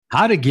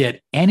How to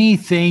get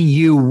anything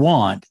you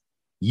want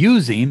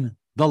using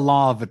the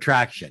law of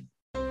attraction.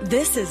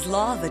 This is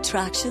Law of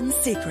Attraction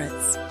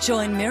Secrets.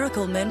 Join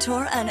Miracle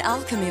Mentor and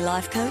Alchemy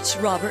Life Coach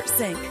Robert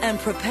Zink and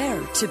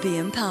prepare to be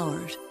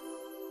empowered.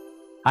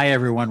 Hi,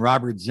 everyone.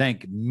 Robert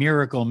Zink,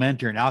 Miracle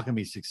Mentor and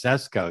Alchemy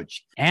Success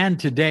Coach. And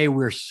today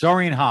we're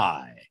soaring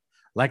high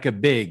like a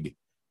big,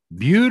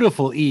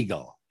 beautiful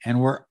eagle.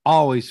 And we're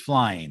always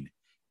flying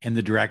in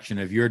the direction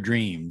of your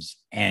dreams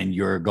and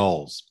your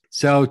goals.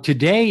 So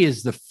today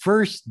is the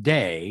first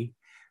day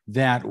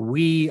that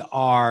we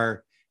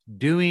are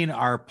doing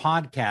our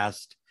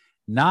podcast,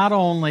 not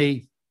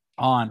only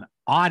on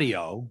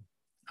audio,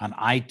 on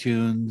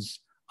iTunes,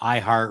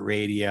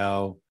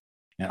 iHeartRadio,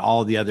 and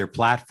all the other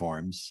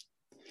platforms,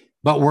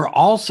 but we're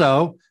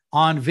also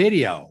on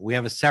video. We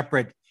have a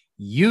separate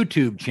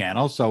YouTube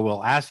channel, so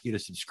we'll ask you to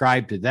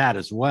subscribe to that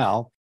as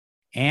well.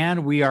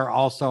 And we are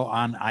also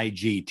on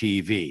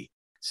IGTV.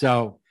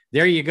 So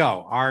there you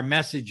go. Our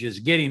message is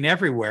getting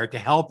everywhere to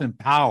help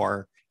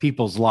empower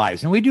people's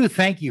lives. And we do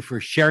thank you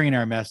for sharing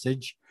our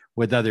message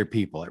with other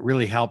people. It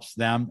really helps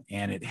them.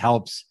 And I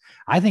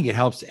think it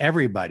helps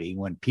everybody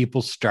when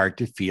people start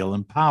to feel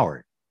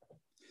empowered.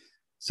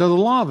 So the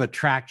law of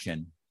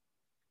attraction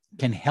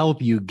can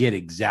help you get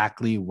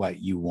exactly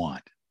what you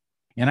want.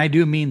 And I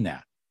do mean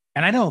that.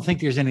 And I don't think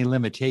there's any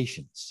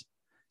limitations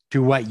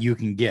to what you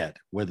can get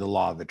with the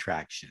law of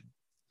attraction.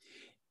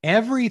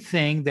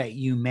 Everything that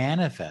you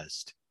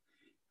manifest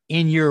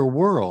in your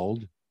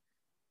world,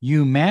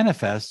 you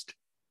manifest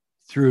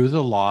through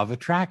the law of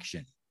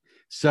attraction.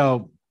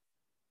 So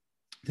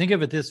think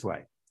of it this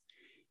way.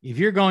 If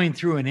you're going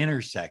through an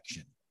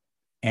intersection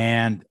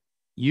and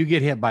you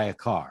get hit by a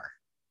car,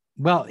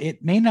 well,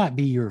 it may not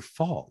be your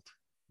fault,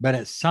 but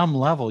at some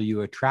level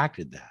you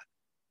attracted that.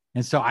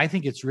 And so I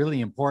think it's really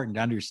important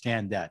to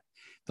understand that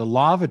the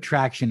law of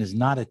attraction is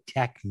not a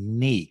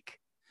technique.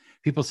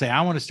 People say,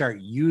 I want to start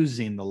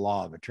using the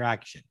law of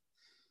attraction.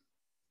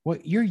 Well,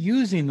 you're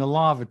using the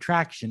law of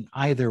attraction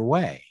either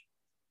way.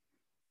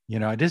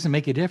 It doesn't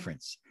make a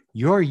difference.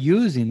 You're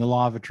using the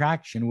law of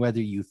attraction, whether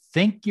you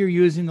think you're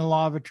using the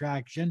law of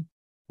attraction,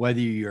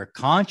 whether you're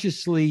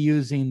consciously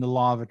using the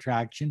law of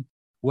attraction,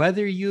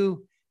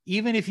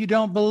 even if you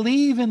don't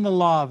believe in the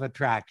law of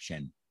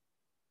attraction,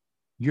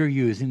 you're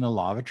using the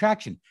law of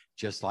attraction,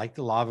 just like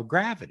the law of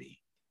gravity.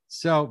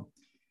 So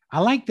I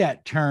like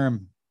that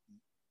term,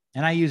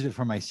 and I use it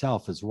for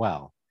myself as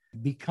well,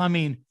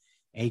 becoming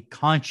a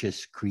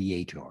conscious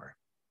creator,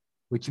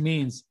 which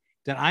means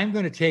that I'm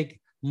going to take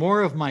more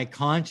of my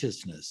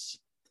consciousness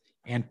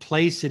and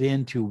place it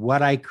into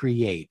what I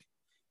create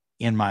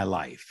in my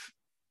life.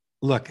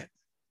 Look,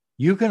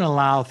 you can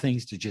allow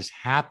things to just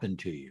happen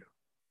to you,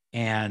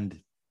 and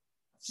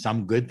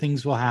some good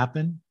things will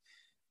happen,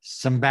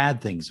 some bad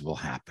things will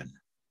happen,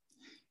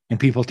 and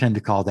people tend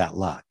to call that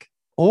luck.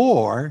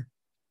 Or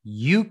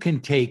you can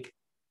take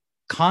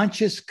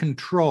conscious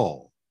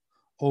control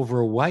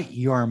over what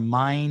your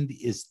mind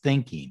is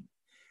thinking,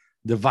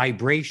 the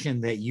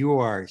vibration that you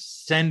are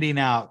sending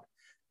out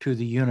to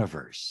the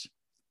universe.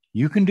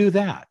 You can do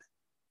that,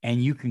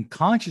 and you can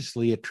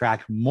consciously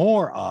attract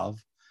more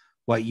of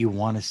what you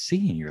want to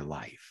see in your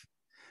life,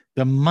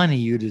 the money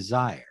you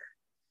desire,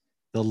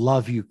 the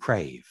love you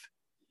crave,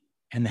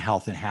 and the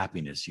health and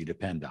happiness you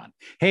depend on.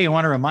 Hey, I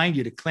want to remind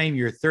you to claim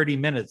your 30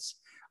 minutes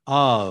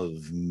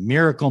of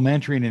Miracle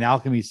Mentoring and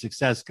Alchemy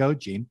Success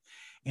Coaching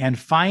and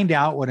find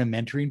out what a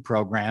mentoring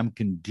program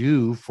can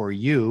do for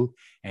you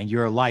and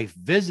your life.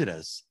 Visit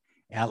us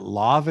at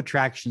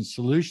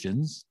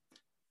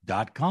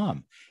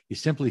lawofattractionsolutions.com. You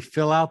simply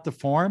fill out the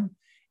form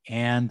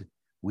and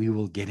we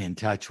will get in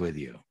touch with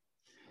you.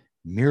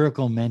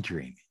 Miracle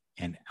Mentoring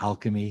and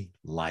Alchemy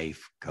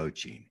Life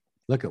Coaching.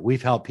 Look,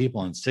 we've helped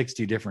people in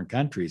 60 different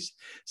countries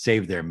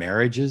save their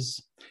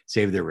marriages,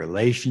 save their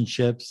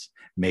relationships,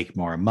 make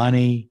more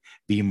money,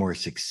 be more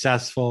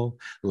successful,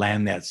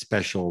 land that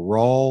special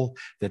role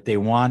that they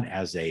want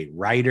as a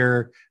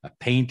writer, a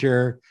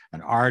painter,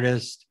 an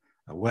artist,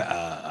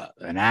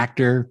 an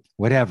actor,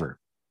 whatever.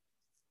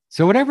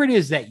 So whatever it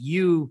is that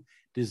you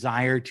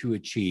desire to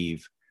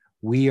achieve,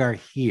 we are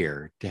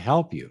here to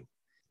help you.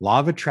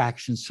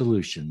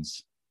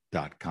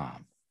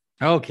 lawofattractionsolutions.com.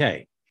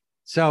 Okay.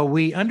 So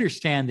we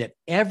understand that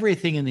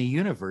everything in the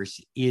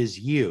universe is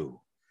you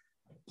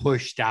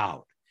pushed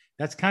out.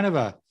 That's kind of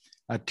a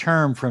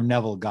term from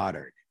Neville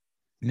Goddard.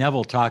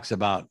 Neville talks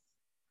about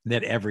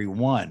that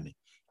everyone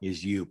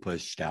is you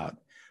pushed out.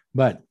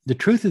 But the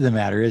truth of the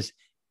matter is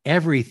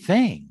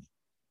everything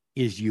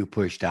is you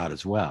pushed out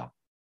as well.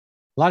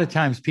 A lot of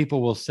times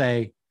people will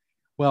say,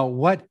 well,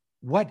 what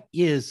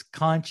is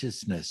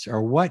consciousness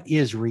or what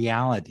is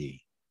reality?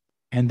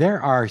 And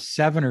there are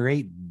 7 or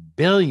 8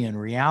 billion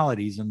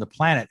realities on the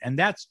planet. And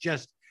that's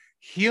just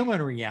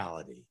human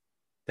reality.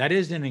 That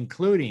isn't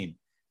including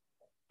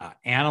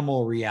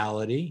animal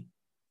reality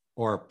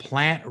or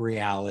plant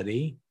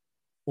reality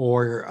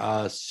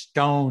or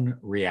stone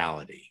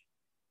reality.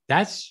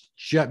 That's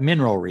just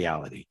mineral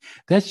reality.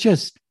 That's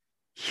just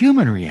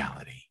human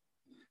reality.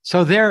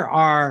 So there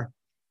are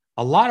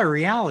a lot of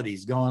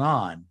realities going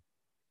on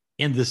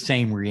in the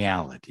same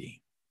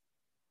reality,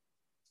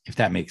 if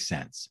that makes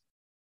sense.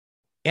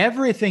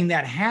 Everything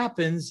that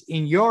happens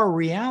in your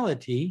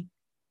reality,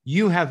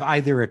 you have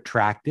either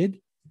attracted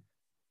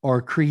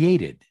or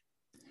created.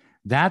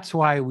 That's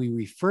why we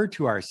refer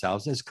to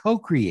ourselves as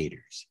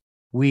co-creators.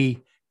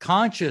 We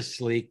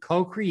consciously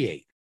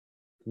co-create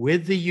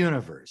with the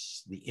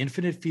universe, the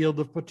infinite field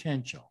of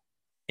potential,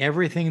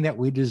 everything that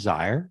we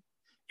desire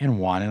and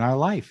want in our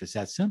life. It's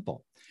that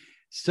simple.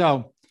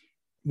 So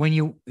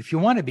if you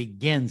want to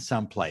begin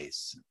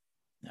someplace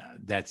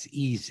that's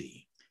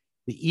easy,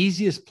 the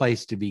easiest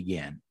place to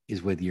begin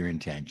is with your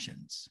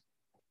intentions.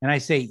 And I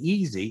say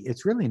easy,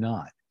 it's really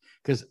not,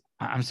 because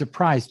I'm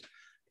surprised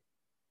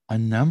a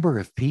number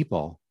of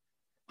people,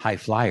 high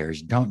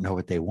flyers, don't know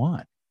what they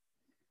want.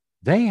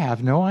 They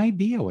have no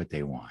idea what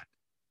they want.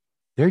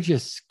 They're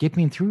just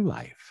skipping through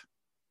life,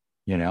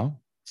 you know?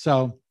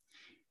 So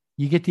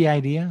you get the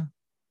idea?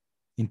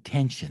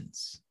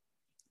 Intentions.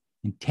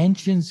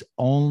 Intentions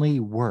only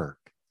work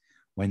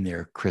when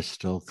they're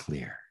crystal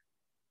clear.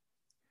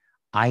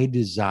 I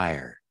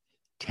desire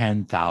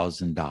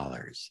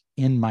 $10,000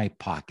 in my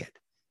pocket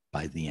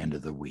by the end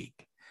of the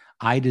week.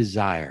 I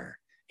desire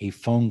a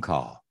phone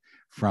call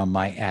from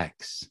my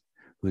ex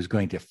who's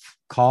going to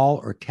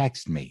call or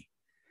text me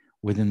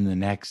within the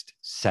next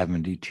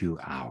 72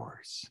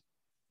 hours.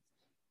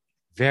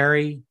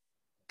 Very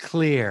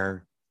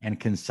clear and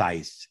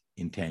concise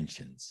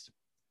intentions.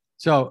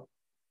 So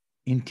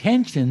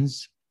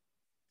intentions,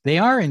 they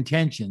are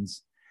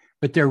intentions,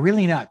 but they're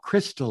really not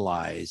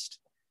crystallized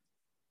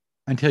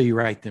until you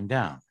write them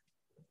down.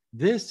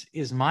 This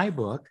is my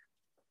book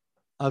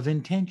of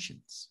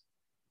intentions.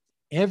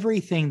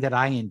 Everything that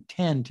I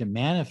intend to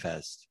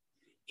manifest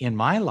in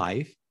my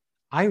life,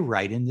 I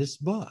write in this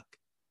book.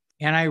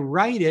 And I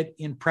write it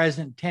in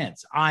present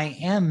tense. I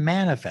am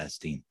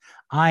manifesting.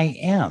 I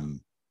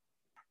am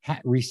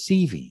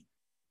receiving.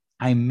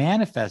 I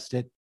manifest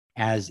it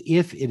as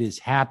if it is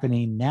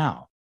happening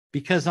now.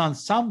 Because on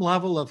some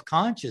level of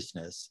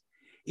consciousness,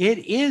 it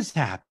is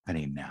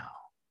happening now.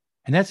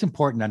 And that's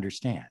important to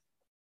understand.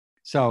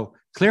 So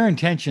clear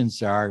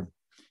intentions are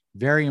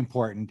very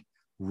important.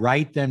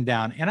 Write them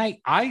down. And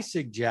I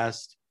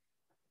suggest,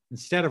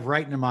 instead of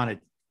writing them on a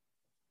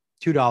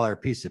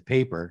 $2 piece of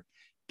paper,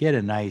 get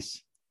a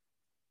nice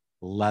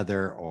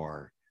leather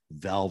or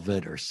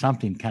velvet or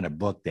something kind of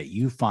book that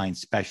you find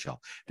special,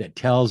 that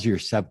tells your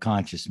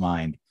subconscious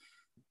mind,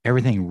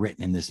 everything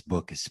written in this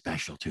book is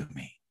special to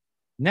me.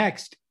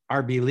 Next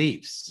are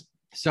beliefs.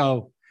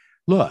 So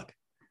look,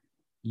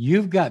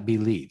 you've got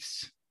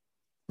beliefs,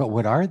 but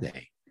what are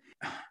they?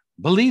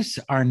 Beliefs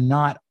are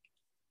not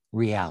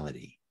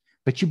reality,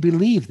 but you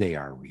believe they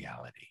are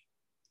reality.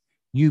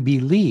 You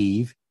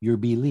believe your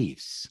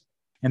beliefs,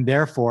 and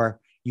therefore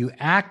you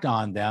act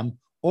on them,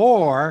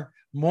 or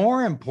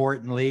more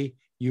importantly,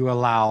 you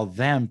allow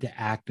them to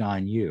act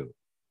on you.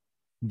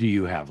 Do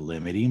you have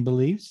limiting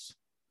beliefs?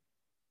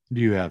 Do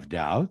you have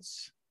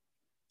doubts?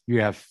 Do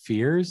you have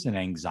fears and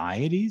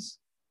anxieties?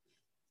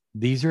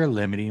 These are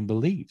limiting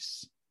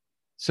beliefs.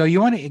 So you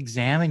want to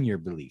examine your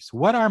beliefs.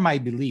 What are my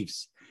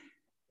beliefs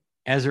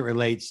as it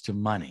relates to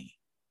money?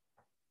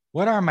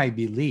 What are my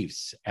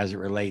beliefs as it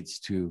relates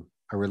to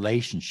a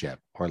relationship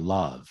or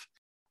love?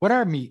 What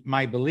are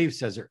my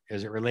beliefs as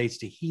it relates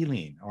to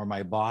healing or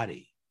my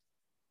body?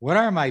 What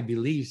are my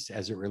beliefs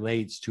as it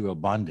relates to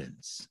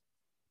abundance?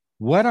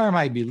 What are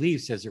my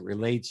beliefs as it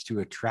relates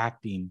to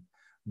attracting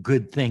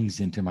good things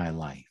into my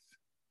life?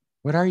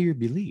 What are your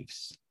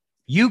beliefs?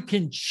 You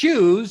can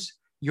choose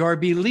your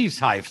beliefs,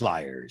 high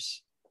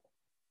flyers.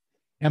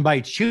 And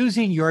by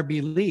choosing your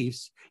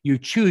beliefs, you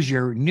choose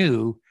your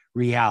new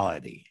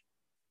reality.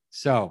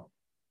 So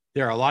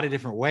there are a lot of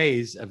different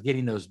ways of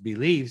getting those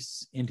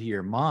beliefs into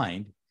your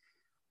mind.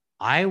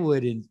 I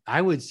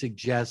would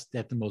suggest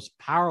that the most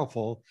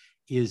powerful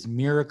is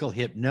miracle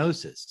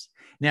hypnosis.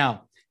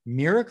 Now,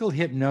 miracle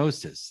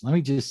hypnosis, let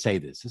me just say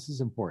this. This is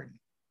important.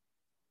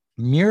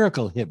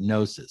 Miracle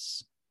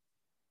hypnosis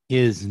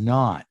is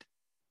not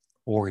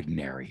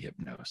ordinary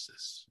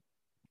hypnosis.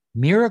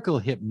 Miracle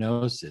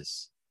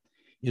hypnosis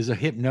is a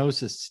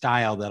hypnosis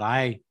style that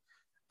I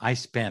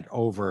spent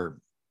over,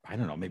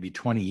 maybe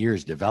 20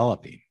 years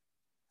developing.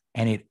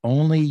 And it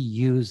only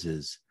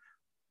uses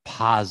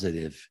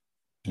positive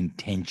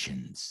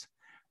intentions,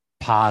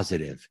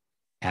 positive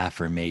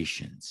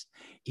affirmations.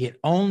 It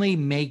only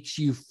makes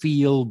you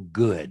feel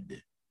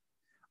good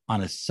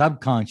on a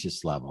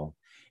subconscious level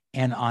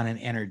and on an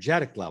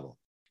energetic level.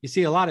 You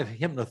see, a lot of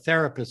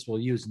hypnotherapists will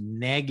use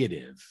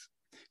negative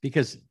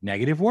because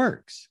negative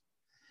works.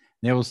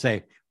 They will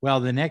say, well,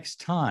 the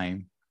next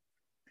time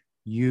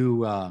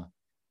you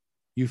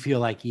feel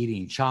like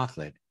eating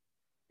chocolate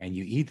and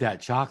you eat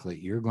that chocolate,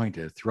 you're going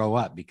to throw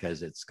up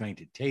because it's going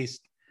to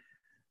taste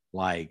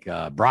like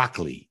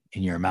broccoli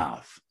in your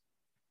mouth.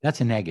 That's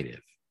a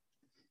negative,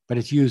 but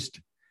it's used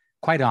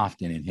quite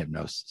often in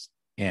hypnosis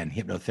and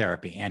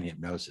hypnotherapy and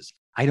hypnosis.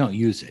 I don't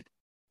use it.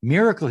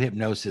 Miracle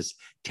hypnosis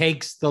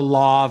takes the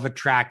law of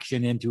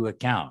attraction into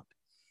account.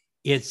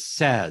 It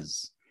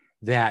says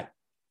that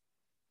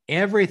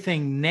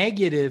everything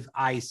negative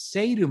I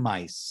say to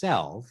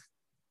myself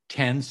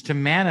tends to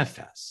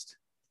manifest,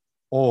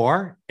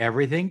 or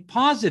everything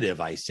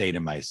positive I say to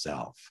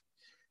myself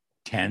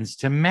tends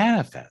to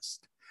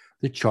manifest.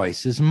 The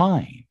choice is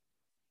mine.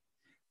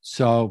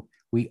 So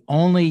we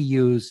only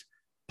use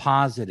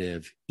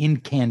positive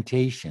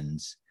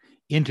incantations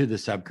into the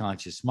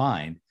subconscious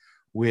mind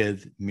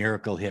with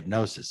miracle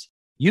hypnosis.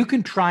 You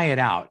can try it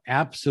out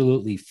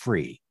absolutely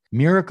free.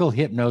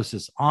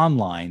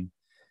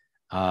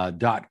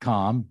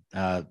 miraclehypnosisonline.com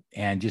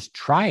and just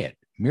try it.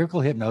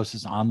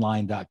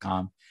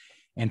 miraclehypnosisonline.com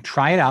and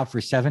try it out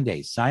for 7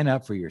 days. Sign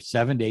up for your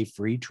 7-day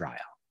free trial.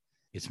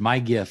 It's my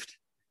gift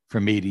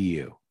from me to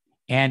you.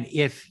 And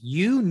if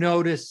you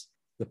notice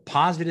the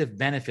positive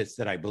benefits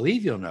that I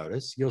believe you'll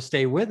notice, you'll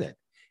stay with it.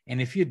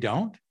 And if you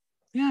don't,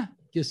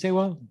 just say,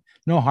 well,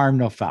 no harm,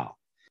 no foul.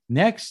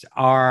 Next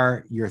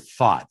are your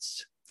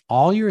thoughts.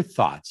 All your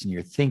thoughts and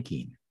your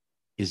thinking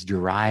is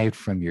derived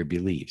from your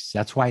beliefs.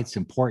 That's why it's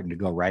important to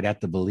go right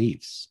at the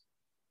beliefs.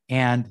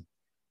 And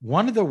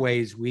one of the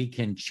ways we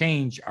can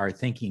change our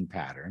thinking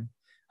pattern,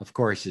 of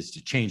course, is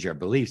to change our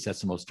beliefs.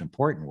 That's the most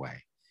important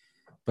way.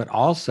 But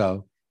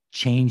also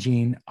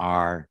changing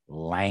our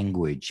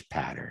language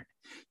pattern.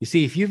 You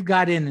see, if you've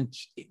gotten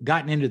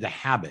into the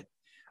habit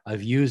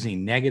of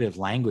using negative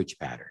language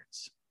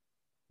patterns,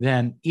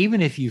 then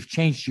even if you've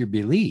changed your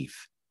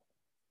belief,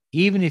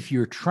 even if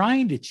you're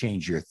trying to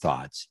change your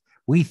thoughts,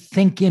 we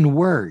think in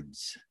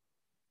words,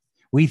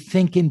 we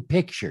think in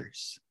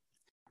pictures,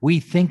 we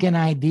think in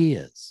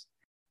ideas.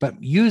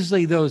 But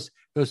usually those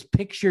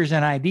pictures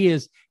and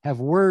ideas have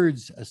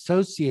words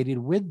associated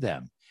with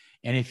them.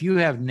 And if you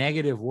have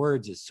negative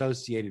words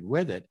associated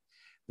with it,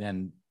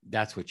 then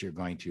that's what you're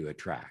going to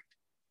attract.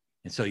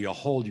 And so you'll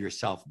hold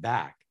yourself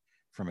back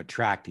from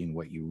attracting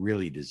what you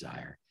really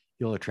desire.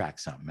 You'll attract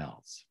something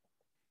else.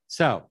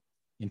 So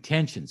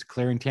intentions,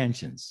 clear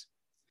intentions,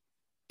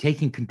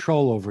 taking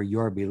control over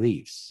your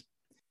beliefs,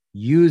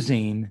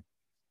 using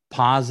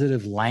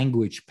positive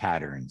language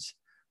patterns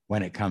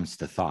when it comes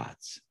to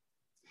thoughts.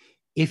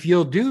 If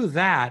you'll do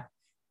that,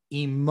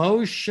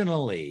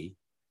 emotionally,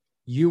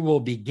 you will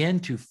begin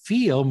to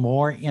feel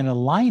more in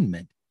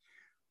alignment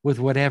with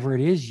whatever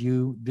it is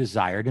you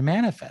desire to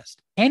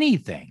manifest.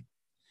 Anything.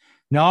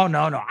 No,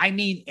 I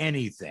mean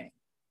anything.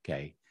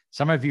 Okay.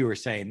 Some of you are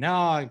saying, no,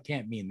 I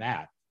can't mean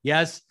that.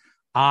 Yes,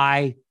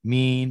 I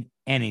mean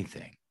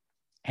anything.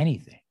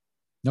 Anything.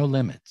 No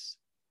limits,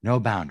 no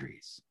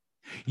boundaries.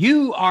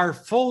 You are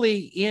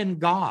fully in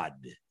God,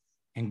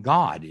 and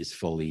God is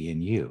fully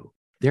in you.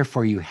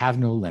 Therefore, you have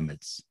no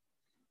limits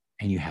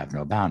and you have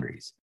no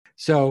boundaries.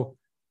 So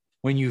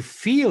when you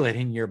feel it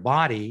in your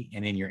body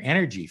and in your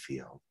energy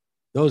field,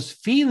 those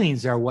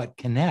feelings are what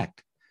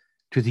connect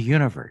to the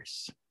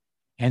universe.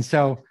 And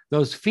so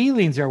those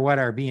feelings are what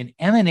are being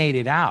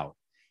emanated out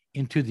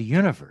into the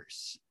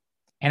universe.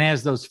 And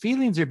as those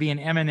feelings are being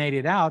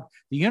emanated out,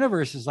 the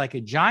universe is like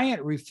a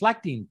giant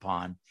reflecting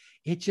pond.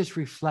 It just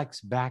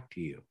reflects back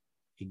to you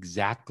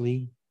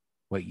exactly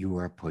what you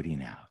are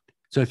putting out.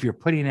 So if you're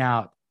putting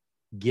out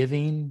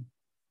giving,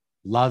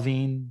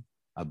 loving,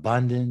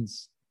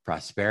 abundance,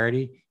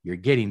 prosperity, you're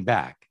getting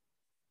back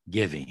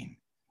giving,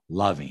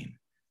 loving,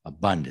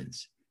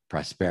 abundance,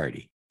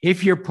 prosperity.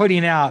 If you're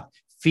putting out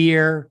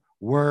fear,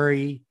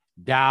 worry,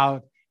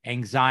 doubt,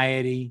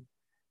 anxiety,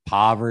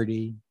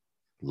 poverty,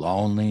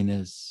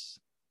 loneliness,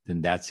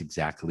 then that's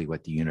exactly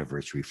what the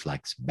universe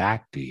reflects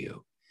back to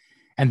you.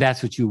 And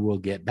that's what you will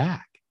get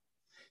back.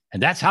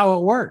 And that's how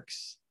it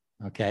works.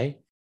 Okay.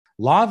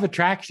 Law of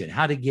attraction,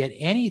 how to get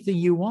anything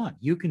you want.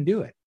 You can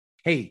do it.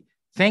 Hey,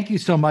 thank you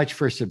so much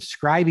for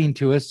subscribing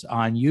to us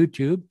on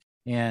YouTube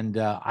and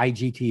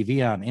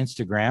IGTV on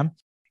Instagram.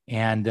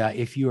 And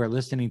if you are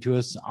listening to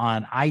us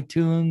on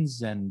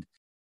iTunes and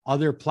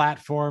other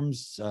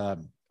platforms,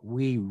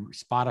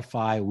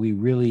 Spotify, we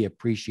really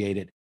appreciate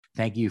it.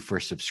 Thank you for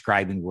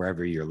subscribing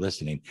wherever you're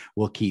listening.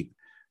 We'll keep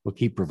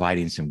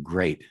providing some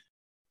great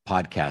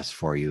podcasts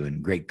for you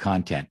and great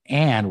content.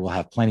 And we'll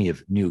have plenty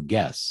of new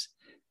guests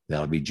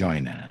that'll be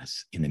joining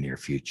us in the near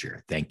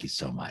future. Thank you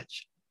so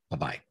much.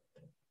 Bye-bye.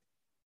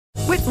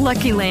 With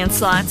Lucky Land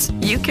Slots,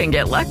 you can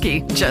get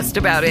lucky just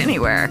about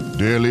anywhere.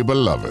 Dearly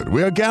beloved,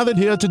 we are gathered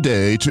here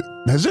today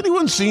to... Has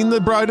anyone seen the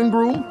bride and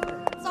groom?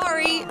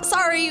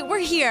 Sorry, we're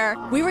here.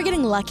 We were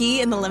getting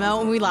lucky in the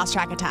limo and we lost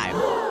track of time.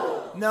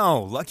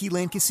 No, Lucky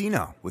Land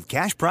Casino, with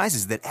cash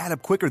prizes that add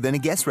up quicker than a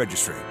guest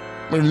registry.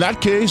 In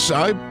that case,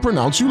 I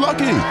pronounce you lucky.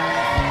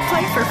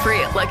 Play for free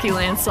at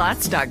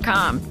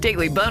LuckyLandSlots.com.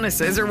 Daily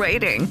bonuses are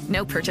waiting.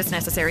 No purchase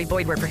necessary.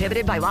 Void where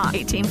prohibited by law.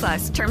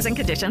 18+. Terms and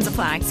conditions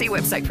apply. See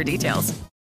website for details.